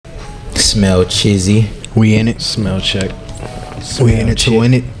Smell Chizzy. We in it. Smell check. We in it to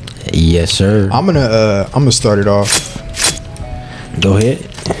win it. Yes, sir. I'm gonna start it off. Go ahead.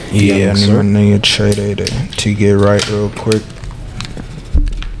 Yeah, I need my nigga Trey to get right real quick.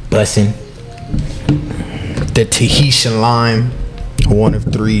 Blessing. The Tahitian Lime, 1 of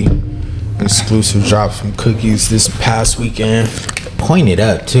 3 exclusive drops from Cookies this past weekend. Point it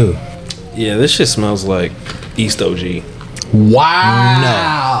up too. Yeah, this shit smells like East OG.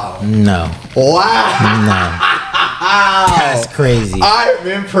 Wow. No. Wow. No. That's crazy. I'm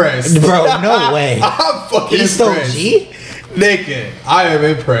impressed. Bro, no way. I'm fucking East impressed. OG? Nigga, I am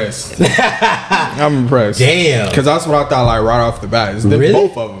impressed. I'm impressed. Damn. Because that's what I thought like right off the bat. It's Really?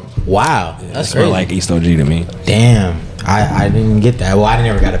 both of them. Wow. That That's smell crazy. like East OG to me. Damn. I didn't get that. Well, I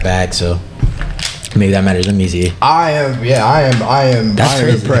never got a bag, so maybe that matters. Let me see. I am That's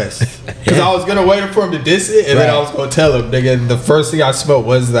crazy. impressed. Because I was gonna wait for him to diss it, and then I Right. was gonna tell him, nigga, the first thing I smelled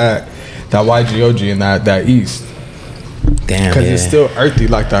was that YGOG and that East. Damn. Because Yeah. it's still earthy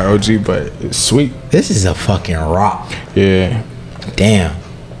like that OG, but it's sweet. This is a fucking rock. Yeah. Damn.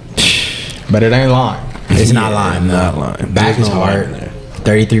 But it ain't lime. It's not lime. No. not lime. Back There's is no lime hard. in there.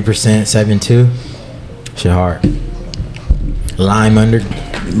 33%, 7.2. Shit hard. Lime under.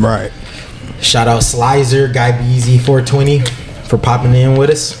 Right. Shout out Slizer, Guy Beezy 420 for popping in with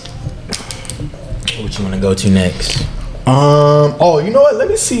us. What you want to go to next? Oh, you know what? Let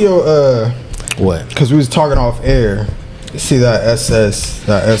me see your What? because we was talking off air. You see that SS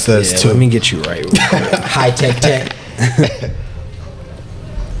Yeah, too. let me get you right. High tech.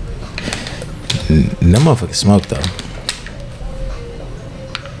 No motherfucking smoke though.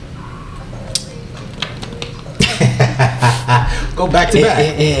 Go back to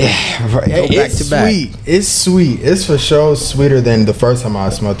back. It's back. sweet. It's sweet. It's for sure sweeter than the first time I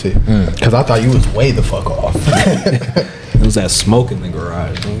smelled it. Because I thought you was way the fuck off. It was that smoke in the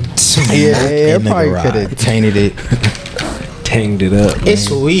garage. Man. yeah, it in the probably garage. could have tainted it. Tanged it up. It's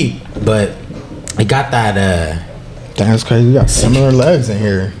sweet, but it got that That's crazy. You got similar legs in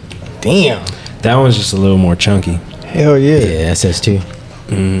here. Damn. That one's just a little more chunky. Hell yeah. yeah, SS2.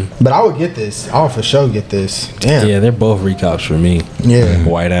 But I would get this. I would for sure get this. Damn. Yeah, they're both recops for me. Yeah.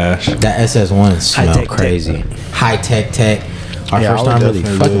 White ash. That SS1 smell High-tech crazy. High tech. Our Yeah, I first would time really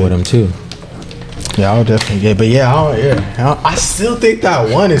definitely fucking do with it. them too. Yeah, I would definitely get. But yeah, I still think that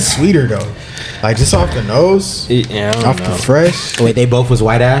one is sweeter though. Like just off the nose, Yeah, I off don't the know. fresh. Wait, they both was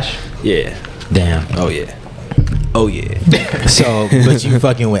white ash? Yeah. Damn. Oh yeah. Oh yeah. So, but you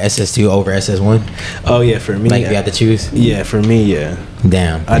fucking with SS2 over SS1? Oh yeah, for me. Like, you had to choose? Yeah, for me, yeah.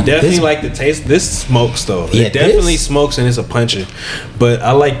 Damn. I definitely This- like the taste. This smokes though. Yeah, It definitely this- smokes and it's a puncher. But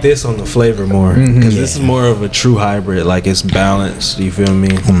I like this on the flavor more because this is more of a true hybrid. Like it's balanced. You feel me?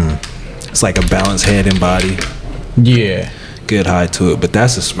 It's like a balanced head and body. Yeah. Good high to it. But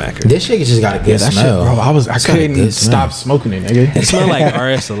that's a smacker. This shit just got a good That smell. shit, bro. I It's got a couldn't good smell. stop smoking it, nigga. It smelled like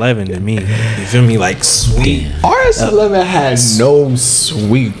RS11 to me. You feel me? Like sweet. RS11 had no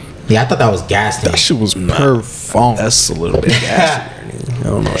sweet. Yeah, I thought that was gas That though. shit was per phone. That's a little bit gassy. I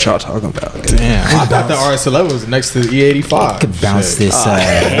don't know what y'all talking about. Damn. I thought the RS11 was next to the E85. Could bounce Shit. this.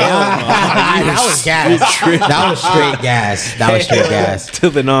 That was gas. That was straight gas. That was straight gas. To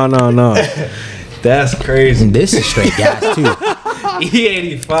the no. That's crazy. This is straight gas too.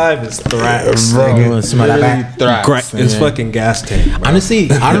 E85 is thrax. Bro, you wanna smell that Really back? thrax, It's man. fucking gas tank. Bro.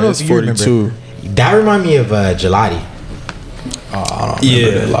 Honestly, I don't know it's if you remember. 42. That remind me of gelati,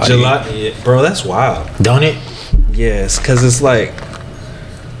 Yeah, gelato. Yeah, bro, that's wild. don't it? Yes, because it's like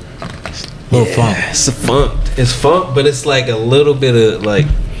Little funk. It's a funk. It's funk, but it's like a little bit of like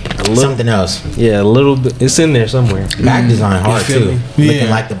a little. Something else. Yeah, a little bit. It's in there somewhere. Back design hard feel too. me? Looking Yeah.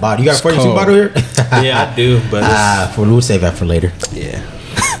 like the bottle. You got a 42 cold. bottle here? Yeah, I do, but it's, We'll save that for later. yeah,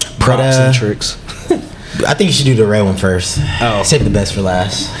 But, props and tricks. I think you should do the red one first. Oh. Save the best for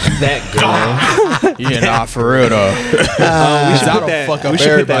last. That girl. Yeah, nah, for real though. we should that'll put that. fuck up We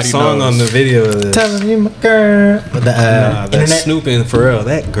should put that everybody song knows. on the video. Of this. Telling you, my girl. But the Nah, that internet. Snoop and Pharrell.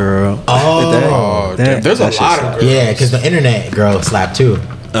 That girl. Oh, damn, there's a that shit lot of slap. girls. yeah, because the internet girl slapped too.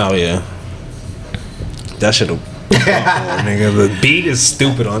 Oh yeah. That should have. Nigga, the beat is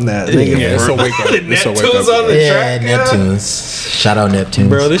stupid on that. Nigga, Yeah, it's a wake up. The It's a wake Neptune's up. on the Yeah, track. Neptunes. Shout out Neptunes.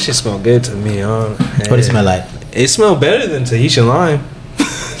 Bro, this shit smell good to me. What it smell like? It smell better than Tahitian lime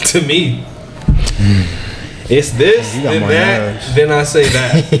to me. It's this, You got then more that, nerves. then I say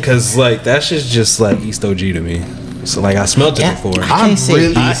that because like that shit's just like East OG to me. So like I smelled it Yeah. before. I can't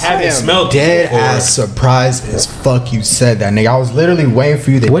say I haven't smelled it dead before. ass surprised as fuck you said that, nigga. I was literally waiting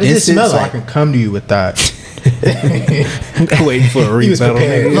for you to What does it diss smell so I like? can come to you with that. Waiting for a He was rebuttal.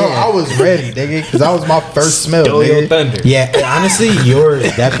 prepared. nigga. No, I was ready, nigga, because that was my first smell, Stole your nigga. thunder. Yeah, honestly, yours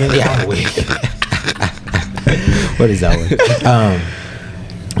definitely. I'm weak. What is that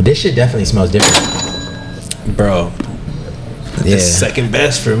one? This shit definitely smells different. Bro. Yeah, It's second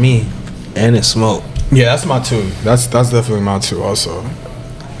best for me. And it's smoke. Yeah, that's my two. That's definitely my two also.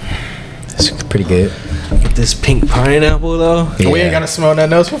 it's pretty good. With this pink pineapple though. Yeah. We ain't got to smell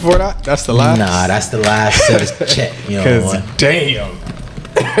nothing else before that? That's the last? Nah, that's the last set of check. You know Because, what? damn.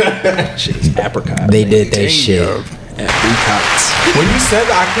 Shit's apricot. They did their Damn. shit. Apricots. When you said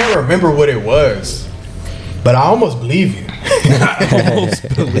that, I can't remember what it was. But I almost believe you.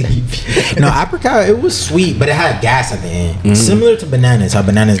 Almost believe. No, apricot, it was sweet, but it had gas at the end. Similar to bananas. How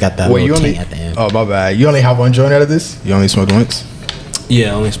bananas got that Wait, you little only... taint at the end. Oh, my bad. You only have one joint out of this? You only smoked once?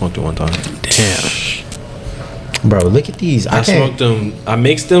 Yeah, I only smoked it one time. Damn. Bro, look at these. I smoked them. I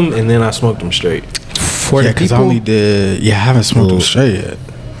mixed them and then I smoked them straight. for Yeah, the because I people. only did... Yeah, I haven't smoked them straight yet.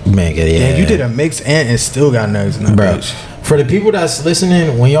 Man, yeah, Yeah, you did a mix and it still got nugs in that bro. bitch. For the people that's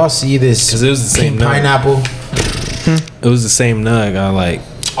listening, when y'all see this, 'Cause it was the same pink nut. pineapple. It was the same nug. I like.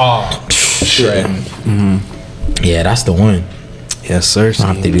 Oh, shit. Yeah, that's the one. Yes, sir. I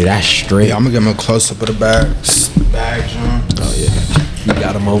have to do that straight. Yeah, I'm going to give him a close-up of the bag. Bag, John. Oh yeah, you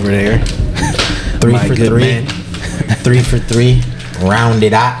got him over there. 3 My for good 3. man. 3 for 3. Round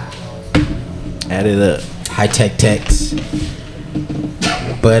it out. Add it up. High tech techs.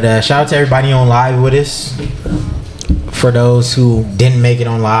 But shout out to everybody on live with us. For those who didn't make it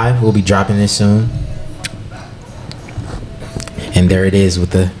on live, we'll be dropping this soon. And there it is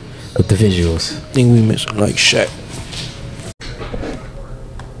with the visuals. I think we missed like Shaq.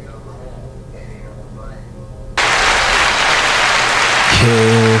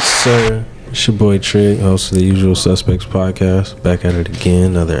 Yes, sir. It's your boy Trig, host of the Usual Suspects podcast. Back at it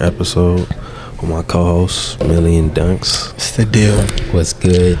again, another episode with my co-host Millie and Dunks. It's the deal. What's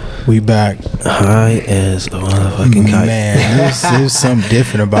good? We back. High as a motherfucking kite. Man, there's something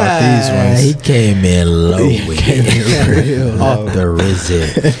different about these He ones. came in low with came in it. real Off low. the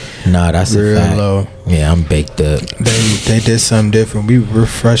rizit. Nah, that's Real a fact. low. Yeah, I'm baked up. They did something different. We were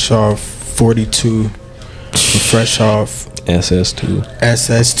fresh off 42. We're fresh off SS2.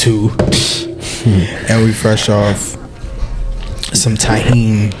 SS2. And we fresh off some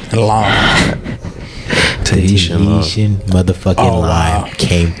Tahine lime. Tahitian love. Tahitian motherfucking Oh, lime wow.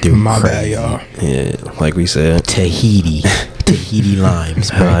 came through. My bad, crazy. y'all. Yeah, like we said. Tahiti limes,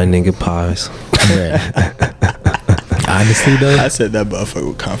 bro. High nigga pies. Honestly though, I said that motherfucker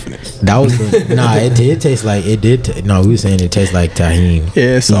with confidence. that was nah. It did taste like it did. No, we were saying it tastes like tahini.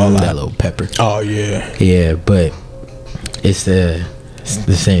 Yeah, it's all that that. little pepper. Oh, yeah. Yeah, but it's the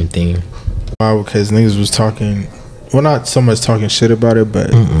same thing. Wow, because niggas was talking, well, not so much talking shit about it, but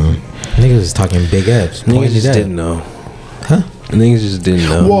Niggas was talking big ups. Niggas Pointed just at. didn't know. Huh? Niggas just didn't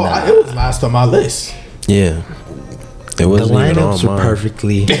know. well, it was last on my list. Yeah. It The wasn't even on lineups were mine.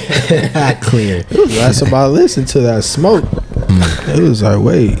 perfectly clear. It was last on my list until that smoke. It was like,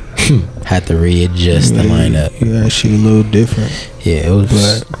 wait, Had to readjust the lineup. Yeah, she a little different. Yeah,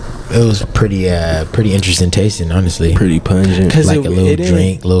 it was pretty interesting tasting, honestly. Pretty pungent. 'Cause Like it- a little it didn't-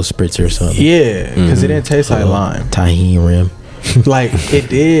 drink, little spritzer or something. Yeah, because it didn't taste like lime. Tahini rim. Like it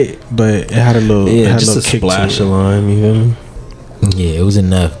did, but it had a little, it Yeah, had just a little kick splash to of it. lime, you feel me? Yeah, it was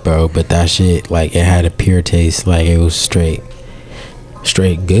enough, bro. But that shit, like, it had a pure taste. Like, it was straight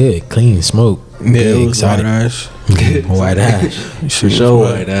good, clean smoke. Yeah, Good, it was white ash. White ash. For sure,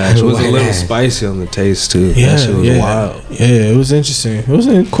 white ash. It was a White little ash. spicy on the taste too. Yeah, That shit was yeah, wild. yeah. It was interesting. It was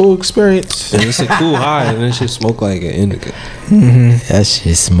a cool experience. And it's a cool high, and that shit smoke like an indica. That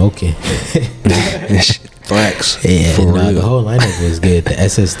shit smoking. That shit flex. Yeah, for nah, real. the whole lineup was good. The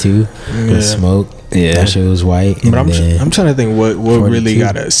SS2 Yeah. was smoke. Yeah. That shit was white. But and then I'm trying to think what really 42.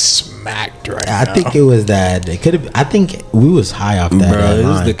 got us smacked right now. I think it was that. It could have. I think we was high off that. Bro, it was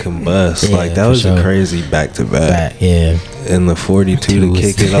line. the combust. Yeah, like that for was sure. a crazy back to back. That, yeah, And the 42 to Twos.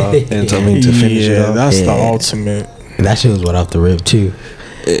 kick it off, and I mean to finish it off. that's the Yeah. ultimate. that shit was what off the rip too.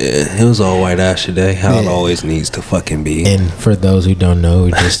 It was all white ash today. How it Yeah. always needs to fucking be. And for those who don't know,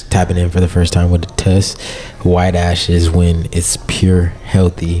 who just tapping in for the first time with the test, white ash is when it's pure,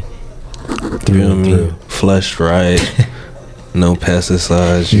 healthy, through Feel and me? through. Flushed right. No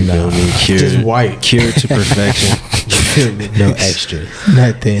pesticides. You Nah. feel me? Cured, Just white. Cured to perfection. You feel me? No extra.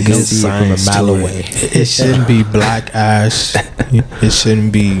 Nothing. You can Good see it from science a mile to it. away. It shouldn't be black ash. It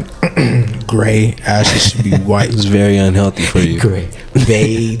shouldn't be gray ash. It should be white. It's very unhealthy for you. Great.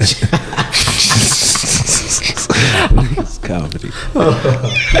 Beige. It's comedy.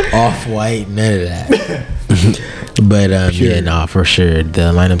 Off white. None of that. But yeah, nah, for sure.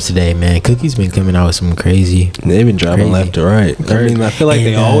 The lineups today, man. Cookie's been coming out with some crazy. They've been dropping left to right. I mean, I feel like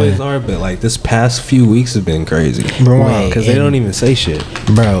they And, always are, but like this past few weeks have been crazy. Bro, Because they don't even say shit.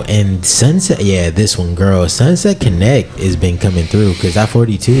 Bro, and Sunset, yeah, this one, girl, Sunset Connect has been coming through because that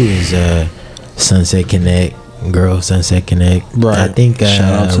 42 is Sunset Connect, girl, Sunset Connect. Right. I think Shout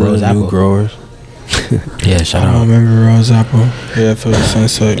out to Rose the Apple. new growers. Yeah, shout I don't out. remember Rose Apple. Yeah, for the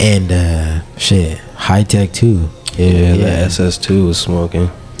Sunset. And shit, High Tech too. Yeah, the SS2 was smoking. It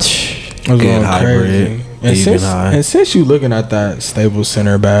was Good going hybrid, crazy. And even since, high. and since you looking at that Staples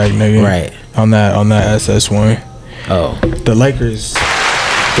Center bag, nigga, Right. on that SS1, Oh, the Lakers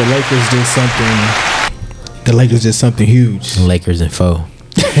did something huge. Lakers and foe.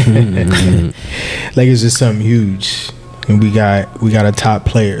 Lakers did something huge, and we got a top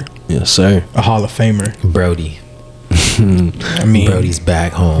player, Yes, sir. a Hall of Famer. Brody. I mean, Brody's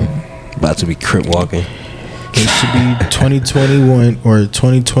back home. About to be crip walking. it should be 2021 or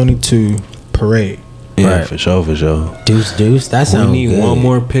 2022 parade. Yeah, Right. for sure, for sure. Deuce. That We sounds need good. one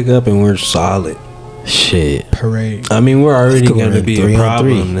more pickup and we're solid. Shit. Parade. I mean, we're already Could gonna run be 3 a on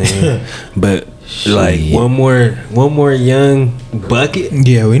problem, 3. nigga. But like Shit. one more young bucket,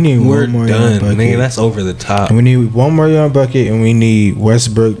 Yeah, we need we're one more done, young bucket. nigga. That's over the top. And we need one more young bucket, and we need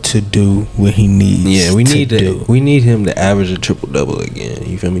Westbrook to do what he needs. Yeah, we need do. we need him to average a triple double again.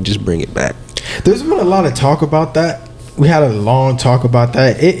 You feel me? Just bring it back. There's been a lot of talk about that. We had a long talk about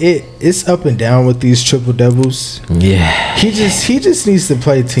that. It's up and down with these triple doubles. Yeah. He just needs to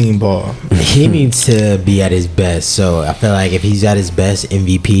play team ball. He needs to be at his best. So I feel like if he's at his best,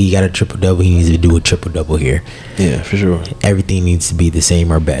 MVP, he got a triple double. He needs to do a triple double here. Yeah, for sure. Everything needs to be the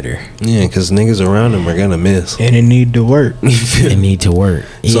same or better. Yeah, because niggas around him are gonna miss. And it need to work. It need to work.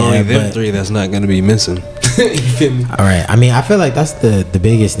 It's only them but- three that's not gonna be missing. You feel me? All right. I mean, I feel like that's the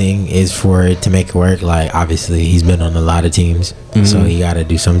biggest thing is for it to make it work. Like, obviously, he's been on a lot of teams, so he got to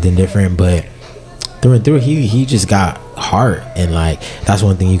do something different. But through and through, he just got heart, and like that's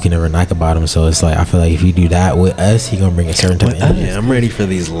one thing you can never knock about him. So it's like I feel like if you do that with us, he gonna bring a certain type of energy. Yeah, I'm ready for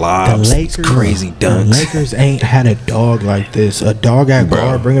these The lobs, these Lakers, crazy the dunks. Lakers ain't had a dog like this. A dog at Bro.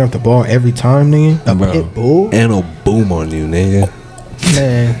 guard bringing up the ball every time, nigga. A Bro. pit bull, And a boom on you, nigga.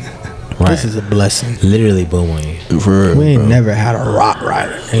 man. Right. This is a blessing. Literally boom on you. For real, We ain't bro. never had a rock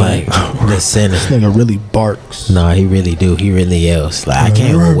rider. Like the center. This nigga really barks. No, he really do. He really else. Like I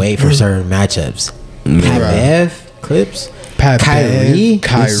can't wait for certain matchups. Pat Bev, Clips, Pat Kyrie, Bev,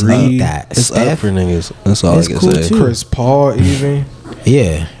 Kyrie. It's up that. It's up Steph, for niggas. That's all It's I can cool say. too. Chris Paul, even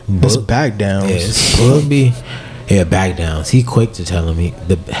yeah. his Book- back downs. Yes, will be. Yeah, back downs. He quick to tell me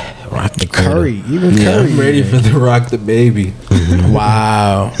the rock the cradle. Curry, even Yeah, Curry. I'm ready for the rock the baby.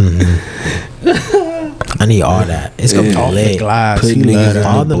 Wow. I need all that. It's gonna Yeah. be Off the lit. glass. Put He love niggas that.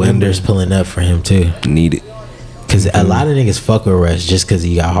 All the blender. members pulling up for him too, Need it. because a lot of niggas fuck with Russ just because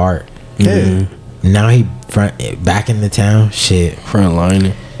he got heart. Yeah. Now he back in the town. Shit, Front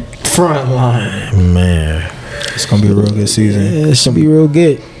lining. Front line. man, It's gonna be a real good season. yeah, it should be real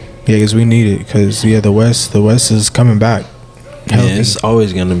good. Yeah, because we need it. Because the West is coming back. Yeah, Healthy. it's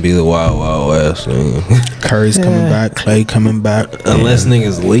always gonna be the wild, wild west, nigga. Curry's coming back. Clay coming back. Unless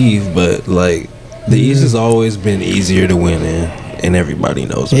niggas leave, but like the East has always been easier to win in everybody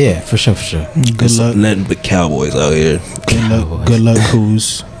knows it. Yeah, for sure, for sure. Good It's luck. nothing but Cowboys out here. Good luck. Good luck,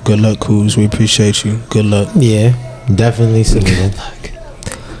 Coos. Good luck, Coos. We appreciate you. Good luck. Yeah, definitely salute him.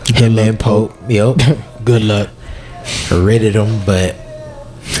 Him and Pope, yo, Good luck. rated him, but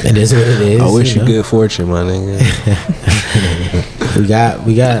it is what it is. I wish you know? good fortune, my nigga.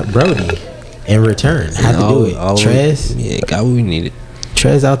 We got Brody in return. Had to do it. Trez, Yeah, got what we needed.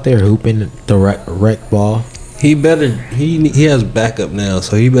 Trez out there hooping the rec ball. He better. He has backup now,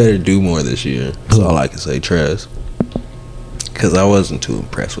 so he better do more this year. That's all I can say, Trez. Because I wasn't too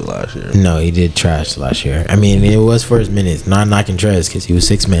impressed with last year. No, he did trash last year. I mean, it was for his minutes. Not knocking Trez because he was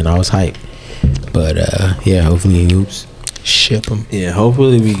 6 man. I was hyped. But yeah, hopefully he hoops. Ship him. Yeah,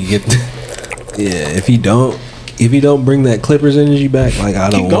 hopefully we can get. Yeah, if he don't bring that Clippers energy back, like I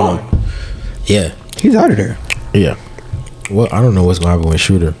don't Keep want. going. Yeah, He's out of there. yeah. Well, I don't know what's gonna happen with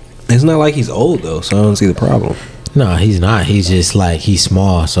Shooter. It's not like he's old though, so I don't see the problem. No, he's not. He's just like he's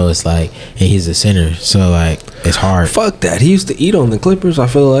small, so it's like, and he's a center, so like it's hard. Fuck that. He used to eat on the Clippers. I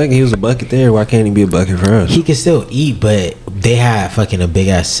feel like he was a bucket there. Why can't he be a bucket for us? He can still eat, but they have fucking a big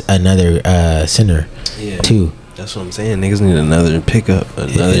ass another center Yeah. too. That's what I'm saying. Niggas need another pickup,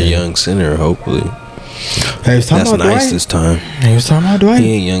 another Yeah. young center. Hopefully, Hey, he was talking that's about nice Dwight. this time. He was talking about Dwight.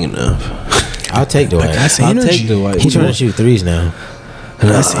 He ain't young enough. I'll take Dwight. That's I'll energy. take Dwight. He's trying to shoot threes now.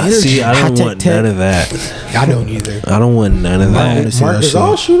 See, I don't want none of that. I don't either. I don't want none of that. Mark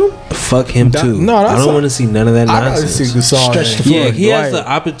Gasol shoot him? Fuck him too. No, I don't want to see none of that I gotta nonsense. see Gasol Stretch the Yeah, floor. he has the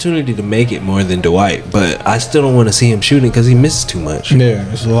opportunity to make it more than Dwight, but I still don't want to see him shooting because he misses too much.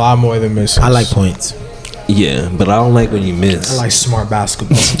 Yeah, it's a lot more than missing. I like points. Yeah, but I don't like when you miss. I like smart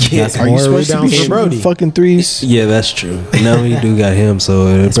basketball. That's Are you more supposed to be rebounds for shooting Brody. fucking threes? Yeah, that's true. Now we do got him, so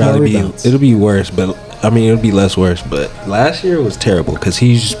it'll be worse. But I mean, it'll be less worse. But last year was terrible because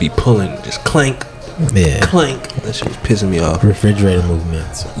he used to be pulling just clank, Yeah. clank. That shit was pissing me off. Refrigerator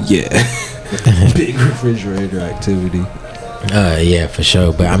movements. Yeah, big refrigerator activity. Yeah, for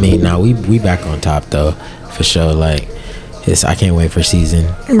sure. But I mean, now we back on top though, for sure. Like, I can't wait for season.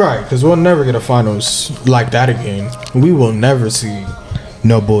 Right, because we'll never get a finals like that again. We will never see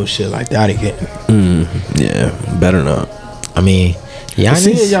no bullshit like that again. Yeah, better not. Seeing I mean,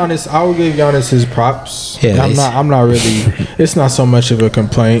 Giannis. Giannis, I will give Giannis his props. Yeah, I'm not really. It's not so much of a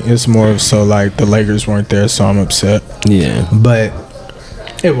complaint. It's more of so like the Lakers weren't there, so I'm upset. Yeah. But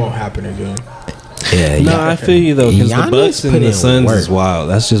it won't happen again. Yeah, No, I feel you though, because the Giannis Bucks put and the in Suns work. is wild.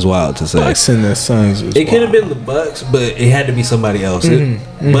 That's just wild to say. Bucks and the Suns. It could have been the Bucks, but it had to be somebody else.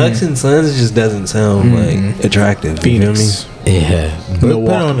 Bucks and Suns just doesn't sound like attractive. Phoenix. You Yeah, Book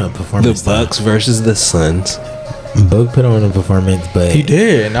put on a feel me? The performance. Bucks versus the Suns. Book put on a performance, but He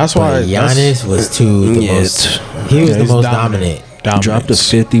did, and that's why But Giannis was the Yeah, most. He was Yeah, the he's most dominant. dominant. Dropped a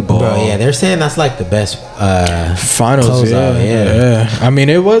 50 ball. Bro, yeah, they're saying that's like the best finals. closeout, Yeah. I mean,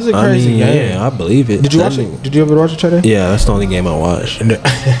 it was a I crazy mean, game. yeah, I believe it. Did you That watch nigga- it? Did you ever watch it today? Yeah, that's the only game I watched.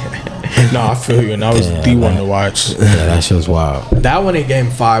 No, I feel you, and that was Yeah, the one man. to watch. Yeah, that shit was wild. That one in Game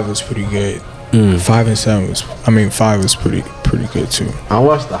 5 was pretty good. 5 and 7 was. 5 was pretty good too. I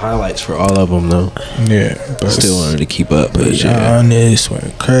watched the highlights for all of them though. Yeah, but Still wanted to keep up, but yeah. Giannis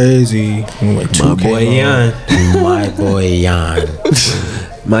went crazy. He went My 2K boy mode. Jan. My boy Jan,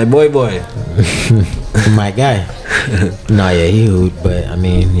 My boy. my guy. No, yeah, he hooped, but I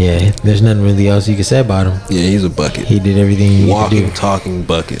mean, yeah, there's nothing really else you can say about him. Yeah, he's a bucket. He did everything he could Walking, do. talking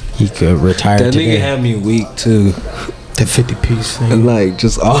bucket. He could retire That today. nigga had me weak too. The 50-piece And thing. like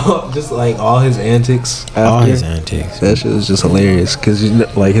just all his antics. All after. his antics. That shit was just hilarious because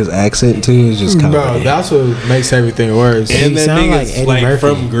like his accent too is just kind Bro, of. that's what makes everything worse. He And that sound like nigga's Eddie like, Murphy.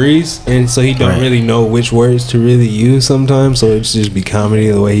 from Greece, and so he don't Right. really know which words to really use sometimes. So it's just be comedy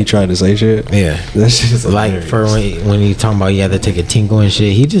the way he tried to say shit. Yeah. That shit is Like hilarious. for when he talking about you had to take a tinkle and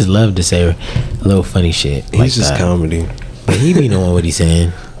shit, he just loved to say little funny shit. He's like just that. comedy. But he be knowing what he's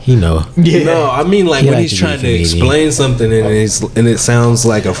saying. He know. Yeah. No, I mean like He when like he's to be trying to comedian. explain something and it sounds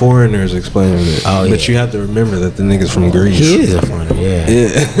like a foreigner's explaining it. Oh, But yeah. you have to remember that the nigga's from Greece. He is a foreigner, yeah.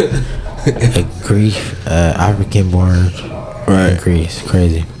 Yeah. A Greek, African born Right. in Greece.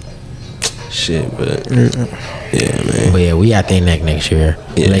 Crazy. Shit, but yeah, man. But yeah, we at their neck next year.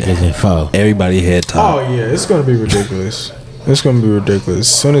 Yeah. Lakers in 4. Everybody head top. Oh yeah, it's gonna be ridiculous. It's gonna be ridiculous.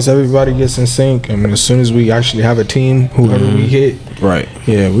 As soon as everybody gets in sync, I mean, as soon as we actually have a team, whoever we hit, Right.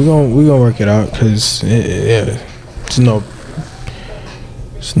 yeah, we gonna work it out because yeah, there's no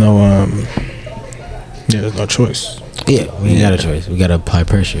there's no choice Yeah, we ain't got a choice. We gotta apply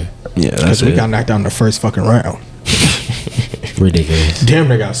pressure. Yeah, that's because we it. got knocked out in the first fucking round. Ridiculous. Damn,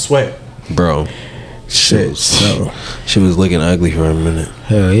 they got swept. Bro. Shit. So She was looking ugly for a minute.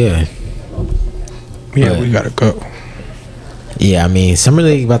 Hell yeah. yeah, But- we gotta go. Yeah, I mean, Summer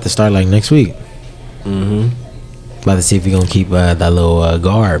League about to start like next week. Mm-hmm. About to see if we gonna keep that little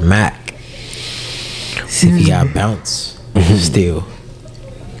guard, Mac. See if he got bounce still.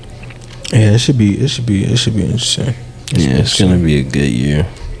 Yeah, it should be interesting. Yeah, it's gonna be a good year.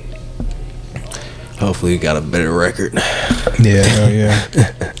 Hopefully, we got a better record. Yeah, hell yeah.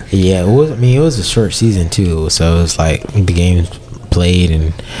 Yeah, it was a short season too, so it's like the games played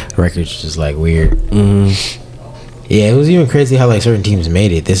and records just like weird. Mm-hmm. Yeah, it was even crazy how like certain teams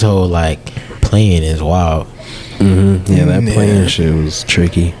made it. This whole like playing is wild. Mm-hmm. Yeah, that Yeah. playing shit was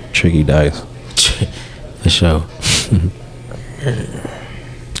tricky dice. For sure.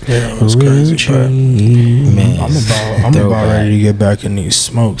 Yeah, it was crazy. But Man, I'm about ready to get back in these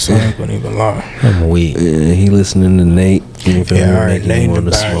smokes. I ain't gonna even lie. I'm weak. Yeah, he listening to Nate. You feel Yeah, me? all right, Making Nate him the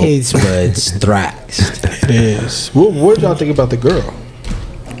wanna bag. smoke. His buds thrashed. It is. What did y'all think about the girl?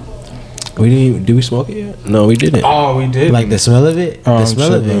 We didn't. Even, did we smoke it yet? No, we didn't. Oh, we did. Like the smell of it. Oh, The I'm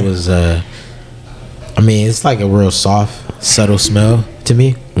smell of it tripping. was. I mean, it's like a real soft, subtle smell to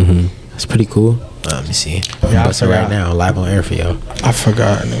me. Mm-hmm. It's pretty cool. Let me see. I'm Yeah, I busting right forgot. now, live on air for y'all. I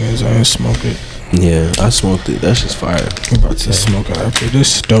forgot, niggas. I didn't smoke it. Yeah, I smoked it. That's just fire. I'm about to smoke it after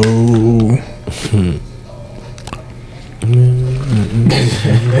this stove.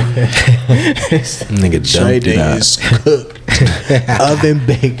 Nigga dumped it out. Is cooked, oven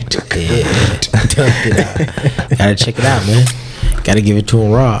baked. Yeah, dumped it out. Gotta check it out, man. Gotta give it to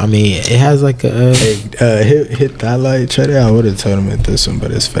him raw. I mean, it has like a. Hit that light. Check it out. I would have told him at this one,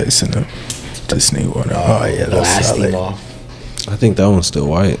 but it's facing him. This nigga one. Oh yeah, that's blast him solid. off. I think that one's still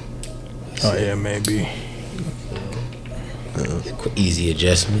white. Oh yeah, maybe. Easy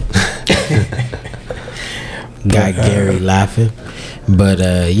adjustment. Got Gary laughing, but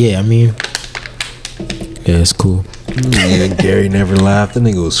yeah, I mean, yeah, it's cool. Yeah, Gary never laughed. The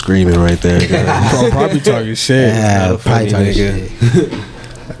nigga was screaming right there. Probably talking shit. Yeah, Not a probably funny talking nigga.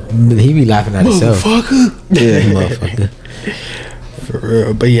 shit. But he be laughing at himself. Yeah, Motherfucker. For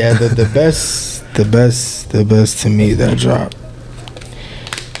real. But yeah, the best to me that dropped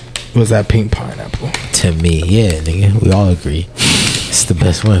was that pink pineapple. To me, yeah, nigga, we all agree. It's the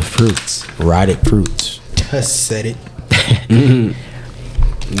best one. Fruits, rotted fruits. Just said it. Yeah,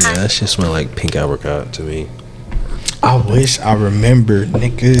 that shit smell like pink apricot to me. I wish I remembered,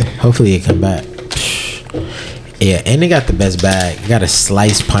 nigga. Hopefully it come back. Yeah, and they got the best bag. You got a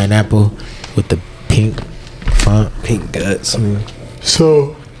sliced pineapple with the pink font. Pink guts.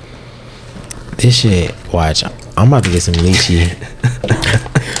 So This shit, watch. I'm about to get some lychee.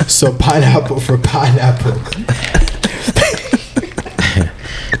 So pineapple for pineapple.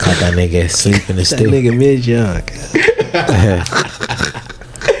 Caught that nigga sleep in the That stew. nigga mid young.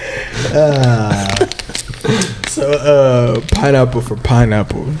 So pineapple for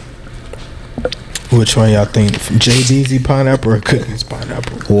pineapple. Which one y'all think? JBZ pineapple or Cookies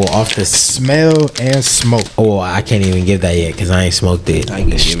pineapple? Well, off the Smell and smoke. oh, I can't even give that yet because I ain't smoked it. I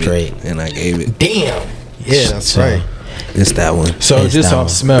gave straight. it, and I gave it. Damn. Yeah, that's So, right. It's that one. So It's just that off one.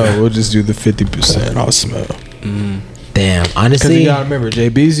 smell, we'll just do the 50% off smell. Damn, Because honestly, you gotta remember,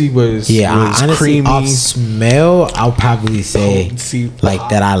 JBZ was yeah, was honestly, creamy. off smell, I'll probably say Potency. like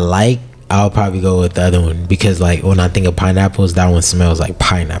that. I like. I'll probably go with the other one because like when I think of pineapples, that one smells like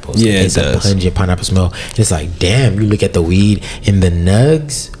pineapples. Yeah, it it's a does. pungent pineapple smell. It's like damn. You look at the weed and the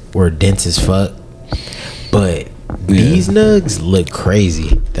nugs were dense as fuck, but these nugs look crazy.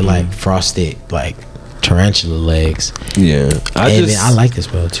 They're like frosted, like tarantula legs. Yeah, And then I like the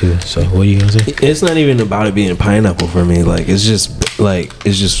smell too. So what are you gonna say? It's not even about it being pineapple for me. Like it's just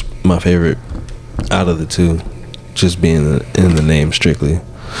my favorite out of the two. Just being in the name strictly.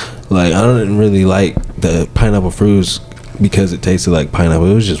 Like I don't really like the pineapple fruits because it tasted like pineapple.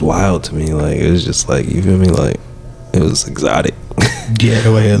 It was just wild to me. Like it was just like, you feel me? Like it was exotic. Yeah,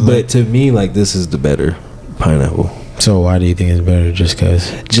 the way it looked. But to me, like this is the better pineapple. So why do you think it's better? Just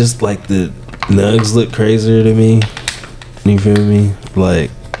cause? Just like the nugs look crazier to me. You feel me? Like,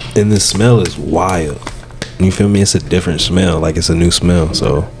 and the smell is wild. You feel me? It's a different smell. Like it's a new smell.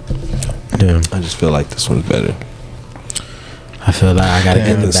 So Damn. I just feel like this one's better. I feel like I gotta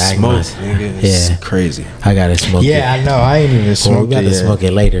Damn, get the The bag. smoke, myself. nigga, it's Yeah. crazy. I gotta smoke it. Yeah, I know. I ain't even Well, we smoked got it to yet. smoke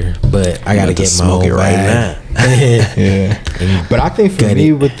it later, but I gotta got to get my smoke own it right bag. Yeah. And But I think for Gut me,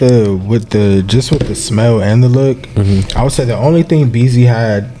 it. with the smell and the look, I would say the only thing BZ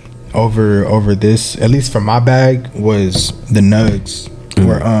had over this, at least for my bag, was the nugs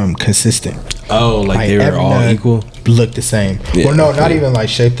were consistent. Oh, like they were every all nug equal? looked the same. Yeah, Well, no, I not feel even like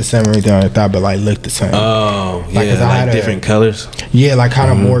shaped the same or anything like that, but like looked the same. Oh, Like, 'cause yeah, I had like a- different colors. Yeah, like kind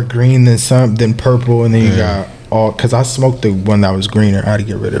of more green than purple, and then you got all. Cause I smoked the one that was greener. I had to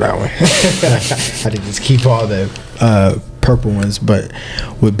get rid of that one. I had to just keep all the purple ones. But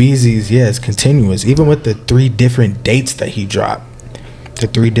with BZ's, yeah, it's continuous. Even with the 3 different dates that he dropped, the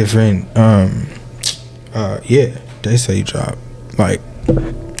 3 different dates that he dropped, like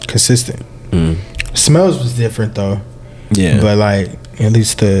consistent. Smells was different though. Yeah. But like at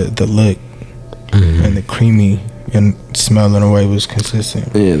least the look and the creamy and smell in a way was consistent.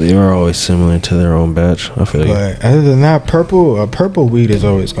 Yeah, they were always similar to their own batch. I feel you. But other than that, purple weed is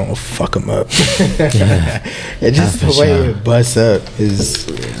always gonna fuck them up. And just Nah, the for way sure. it busts up is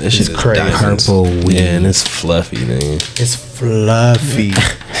That shit is crazy. diamonds. Purple weed. Yeah, and it's fluffy, nigga. It's fluffy,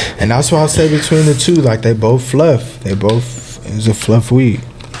 and that's why I say between the two, like they both fluff. They both is a fluff weed.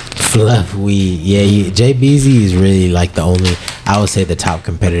 fluff weed. Yeah, JBZ is really like the only, I would say, the top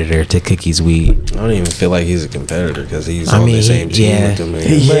competitor to Cookies weed. I don't even feel like he's a competitor because he's I on mean, the same he- team yeah. with them. Man.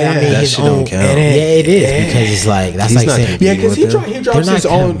 Yeah, But, I mean, that his shit own- don't count. and Yeah, it is because it's like that's He's like not saying competing. Yeah, because with them. he They're drops not his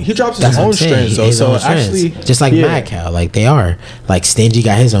own. com- He drops That's his what own I'm saying. strains though. His So own strains. actually, just like yeah. Mad Cow, like they are. Like Stingy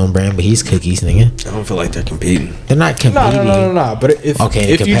got his own brand, but he's Cookies, nigga. I don't feel like they're competing. They're not competing. No. But if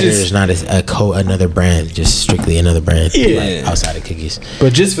Okay, if the you competitor is just not another brand, just strictly another brand. Yeah. like, outside of Cookies.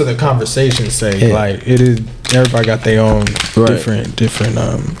 but just for the conversation's sake, Yeah. like it is. Everybody got their own Right. different.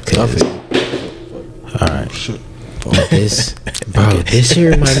 All right. This, bro, this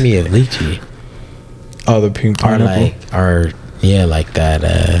shit remind me of lychee. Oh, the pink Or pineapple. like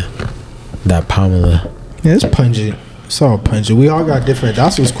that Pamela. Yeah, it's pungent. It's all pungent. We all got different.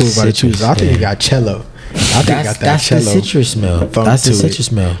 That's what's cool about it too. Citrus, I think yeah. it got cello. I think it got that That's the cello. citrus smell. thump That's the to it. citrus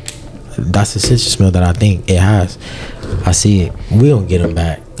smell. That's the citrus smell that I think it has. I see it. We don't get them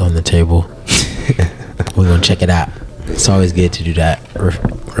back on the table. We're gonna check it out. It's always good to do that.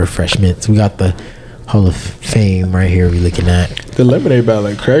 Refreshments. We got the Hall of Fame right here. We looking at The lemonade bag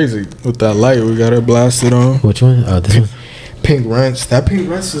like crazy with that light. We got it blasted on. which one? Oh, this one. Pink Runts. That pink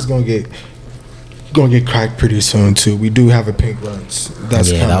Runts is gonna get cracked pretty soon too. We do have a pink Runts. That's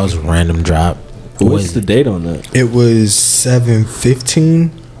Yeah, that coming. was a random drop. What's the date on that? It was 7/15,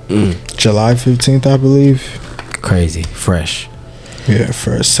 July 15th, I believe. Crazy, fresh. Yeah,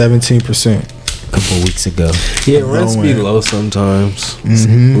 for 17%. A couple weeks ago. Yeah, rents be Nowhere. low sometimes.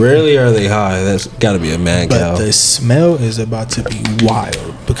 Mhm. Rarely are they high. That's got to be a mad But cow. the smell is about to be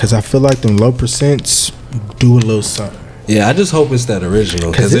wild because I feel like them low percents do a little something. Yeah, I just hope it's that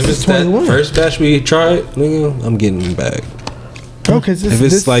original. 'Cause Because if this it's is that 21. first batch we tried, nigga, I'm getting it back. Bro, because If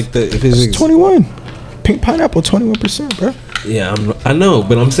it's like the if it's it's 21. Pink pineapple, 21%, bro. yeah, I know,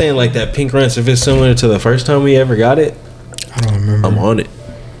 but I'm saying like that pink ranch. If it's similar to the first time we ever got it, I don't remember. I'm on it.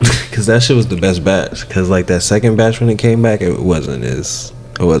 Cause that shit was the best batch. Cause like that second batch when it came back, it wasn't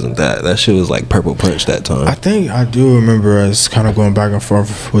that. That shit was like purple punch that time. I think I do remember us kind of going back and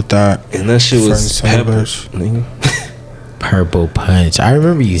forth with that. And that shit was Friends peppers, nigga. Purple Punch. I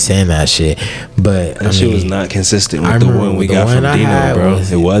remember you saying that shit, but That shit was not consistent I with the remember one we the got one from I Dino, had bro.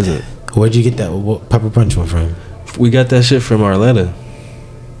 was- It wasn't. Where'd you get that Purple Punch one from? We got that shit from Arletta.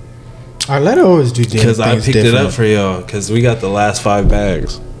 Arletta always do things Cause I picked different. it up for y'all. Cause we got the last 5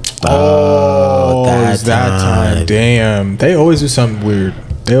 bags. Oh, that it's that time. time. Damn, they always do something weird.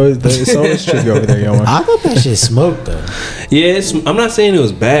 It's always tricky over there, yo. I thought that shit smoked though. Yeah, I'm not saying it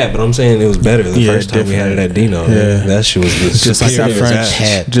was bad, but I'm saying it was better the Yeah, first time we had it at Dino. Yeah. That shit was Just like that superior French, ass.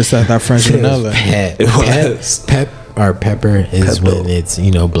 Pep. just like that French vanilla. Pep. It Pep. was. Pep or pepper is Pepper. when it's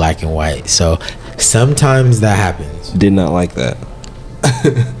black and white. So sometimes that happens. Did not like that.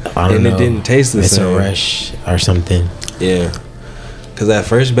 I don't And know. it didn't taste the it's same. a rush or something. Yeah. Cause that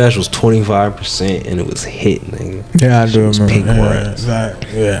first batch was 25% and it was hit, nigga. Yeah, I Shit do was remember. pink Yeah, rats.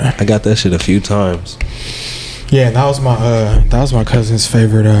 yeah. I got that shit a few times. Yeah, that was my cousin's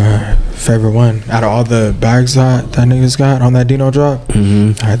favorite one out of all the bags that niggas got on that Dino drop.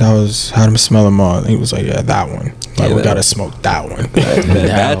 Mm-hmm. Had him smell them all. He was like, yeah, that one. Like Yeah, we that gotta one. smoke that one. That That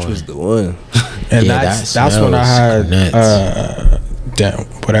batch one. was the one. And Yeah, that's that when I smells had nuts. damn,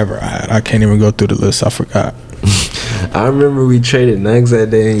 whatever I had. I can't even go through the list. I forgot. I remember we traded nugs that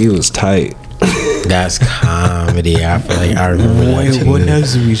day and he was tight. That's comedy. I feel like I remember that Wait, too. what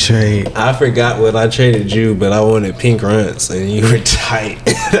else did we trade? I forgot what I traded you, but I wanted pink runts and you were tight.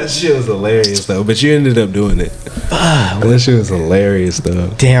 That shit was hilarious though. But you ended up doing it. That shit was hilarious though.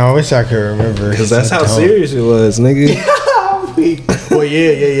 Damn, I wish I could remember. Cause that's I how don't. serious it was, nigga. Well,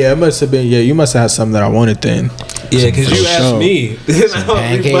 yeah. It must have been. Yeah, you must have had something that I wanted then. Yeah, cause you For asked sure. me. Then I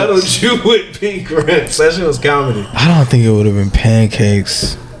pancakes. rebutted you with pink runts. That shit was comedy. I don't think it would have been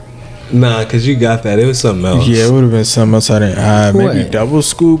pancakes. Nah, cause you got that. It was something else. Yeah, it would have been something else I didn't have. Maybe What? double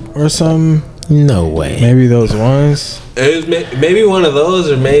scoop or something. No way. Maybe those ones. It was maybe one of those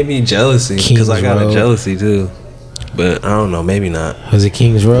or maybe jealousy. Cause I King's got a Road. jealousy too. But I don't know. Maybe not. Was it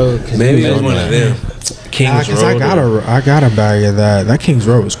King's Road? 'Cause Maybe you it was know one of that. them. King's Cause Road. I got a bag of that. That King's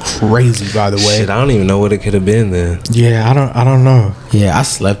Road was crazy, by the way. Shit, I don't even know what it could have been then. Yeah, I don't know. Yeah, I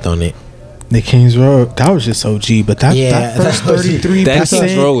slept on it. The King's Road, that was just OG. But that Yeah, first that was- 33%. That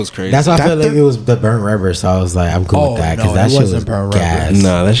King's Road was crazy. That's why I That felt like thing- it was the burnt rubber. So I was like, I'm cool Oh, with that no, because that it shit wasn't was burnt rubber. gas.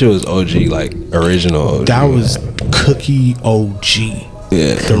 Nah, that shit was OG, like original OG. That was cookie OG.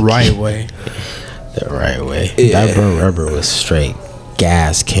 yeah. The right way. The right way. Yeah. That burnt rubber was straight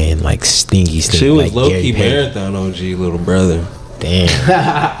gas can, like stinky. She was like low Gary key Payton. marathon OG, little brother. Damn.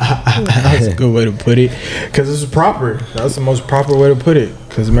 That's a good way to put it. Because it's proper. That's the most proper way to put it.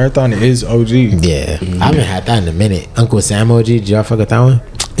 Because marathon is OG. Yeah, I haven't had that in a minute. Uncle Sam OG, did y'all fuck with that one?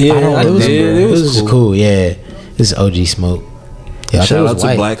 Yeah, I it was, did. it was cool. Yeah, this is OG smoke. Yeah, I thought Shout it out was to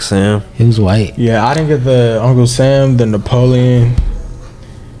white. Black Sam. It was white. Yeah, I didn't get the Uncle Sam, the Napoleon.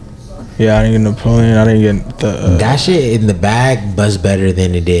 Yeah, I didn't get Napoleon. I didn't get the. That shit in the bag buzzed better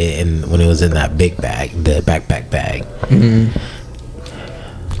than it did when it was in that big bag, the backpack bag.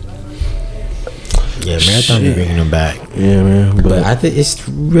 Yeah, Marathon be Shit. bringing them back. Yeah, man. But I think it's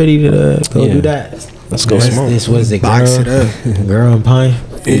ready to go Yeah. do that. Let's go This- smoke. This was the Box girl, it up. girl and pine.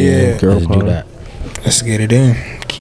 Yeah, girl Let's do pine. that. Let's get it in.